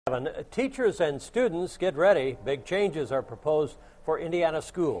Teachers and students, get ready. Big changes are proposed for Indiana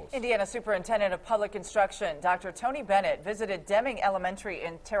schools. Indiana Superintendent of Public Instruction, Dr. Tony Bennett, visited Deming Elementary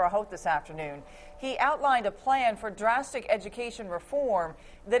in Terre Haute this afternoon. He outlined a plan for drastic education reform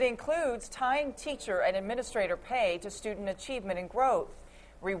that includes tying teacher and administrator pay to student achievement and growth,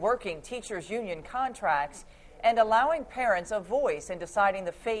 reworking teachers' union contracts, and allowing parents a voice in deciding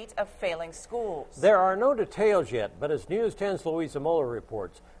the fate of failing schools. There are no details yet, but as News 10's Louisa Moeller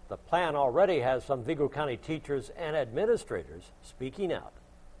reports, the plan already has some Vigo County teachers and administrators speaking out.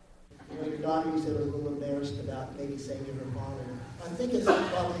 Your daughter, you said, was a little embarrassed about maybe saying to her father. I think it's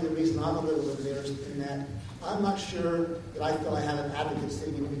probably the reason I'm a little embarrassed in that I'm not sure that I feel I have an advocate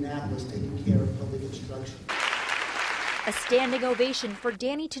sitting in Indianapolis taking care of public instruction. A standing ovation for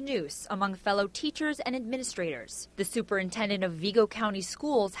Danny Tanous among fellow teachers and administrators. The superintendent of Vigo County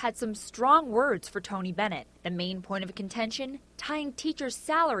Schools had some strong words for Tony Bennett. The main point of contention, tying teachers'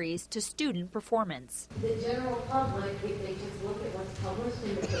 salaries to student performance. The general public, if they just look at what's published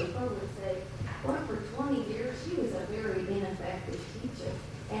in the paper, would say, well, for 20 years she was a very ineffective teacher.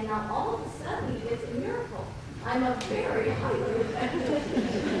 And now all of a sudden it's a miracle. I'm a very highly effective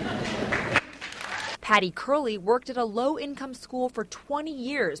teacher. Patty Curley worked at a low-income school for 20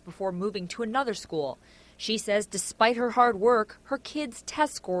 years before moving to another school. She says despite her hard work, her kids'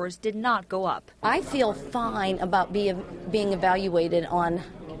 test scores did not go up. I feel fine about being evaluated on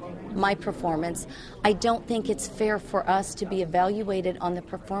my performance. I don't think it's fair for us to be evaluated on the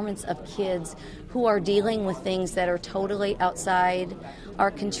performance of kids who are dealing with things that are totally outside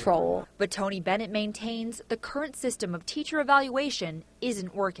our control. But Tony Bennett maintains the current system of teacher evaluation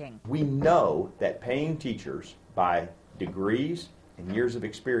isn't working. We know that paying teachers by degrees and years of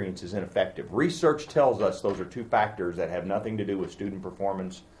experience is ineffective. Research tells us those are two factors that have nothing to do with student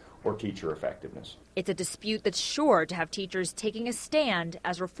performance or teacher effectiveness. It's a dispute that's sure to have teachers taking a stand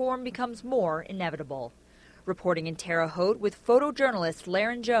as reform becomes more inevitable. Reporting in Terre Haute with photojournalist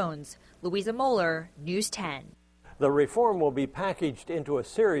Laren Jones, Louisa Moeller, News 10. The reform will be packaged into a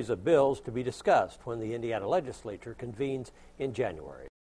series of bills to be discussed when the Indiana legislature convenes in January.